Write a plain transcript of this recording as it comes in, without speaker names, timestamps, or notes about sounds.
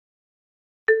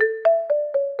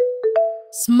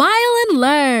Smile and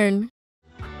learn.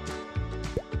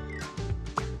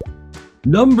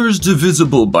 Numbers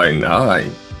divisible by 9.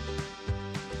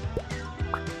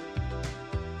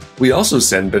 We also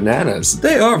send bananas.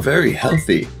 They are very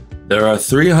healthy. There are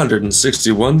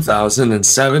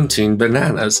 361,017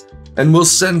 bananas, and we'll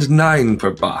send 9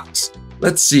 per box.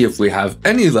 Let's see if we have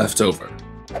any left over.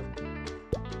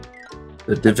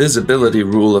 The divisibility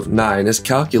rule of 9 is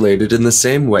calculated in the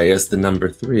same way as the number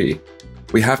 3.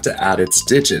 We have to add its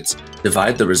digits,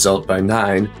 divide the result by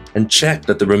 9, and check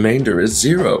that the remainder is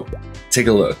 0. Take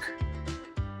a look.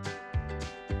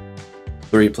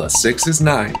 3 plus 6 is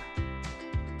 9.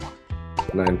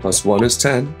 9 plus 1 is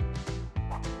 10.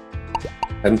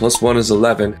 10 plus 1 is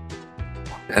 11.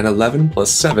 And 11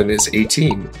 plus 7 is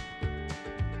 18.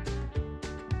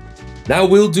 Now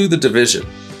we'll do the division.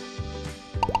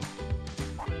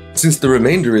 Since the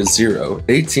remainder is 0,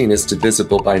 18 is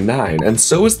divisible by 9, and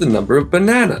so is the number of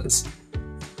bananas.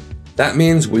 That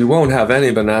means we won't have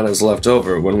any bananas left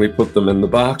over when we put them in the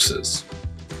boxes.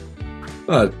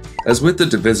 But, as with the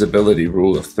divisibility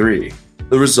rule of 3,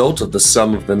 the result of the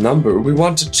sum of the number we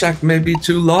want to check may be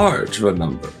too large of a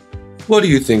number. What do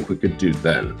you think we could do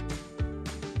then?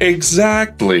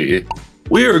 Exactly!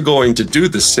 We are going to do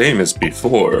the same as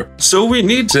before, so we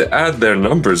need to add their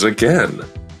numbers again.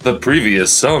 The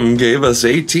previous sum gave us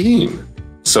 18.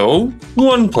 So,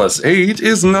 1 plus 8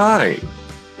 is 9.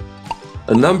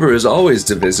 A number is always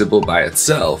divisible by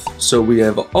itself, so we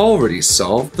have already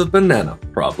solved the banana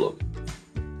problem.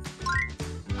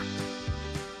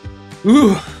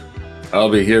 Whew!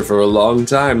 I'll be here for a long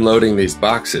time loading these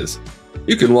boxes.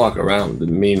 You can walk around in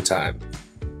the meantime.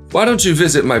 Why don't you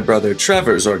visit my brother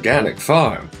Trevor's organic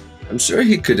farm? I'm sure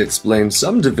he could explain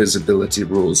some divisibility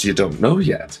rules you don't know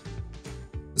yet.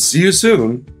 See you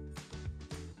soon!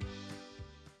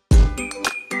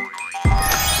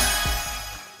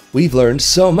 We've learned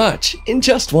so much in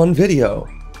just one video.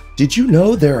 Did you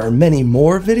know there are many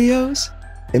more videos?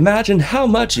 Imagine how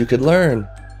much you could learn.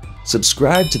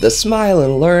 Subscribe to the Smile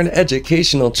and Learn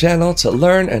educational channel to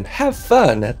learn and have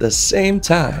fun at the same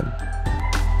time.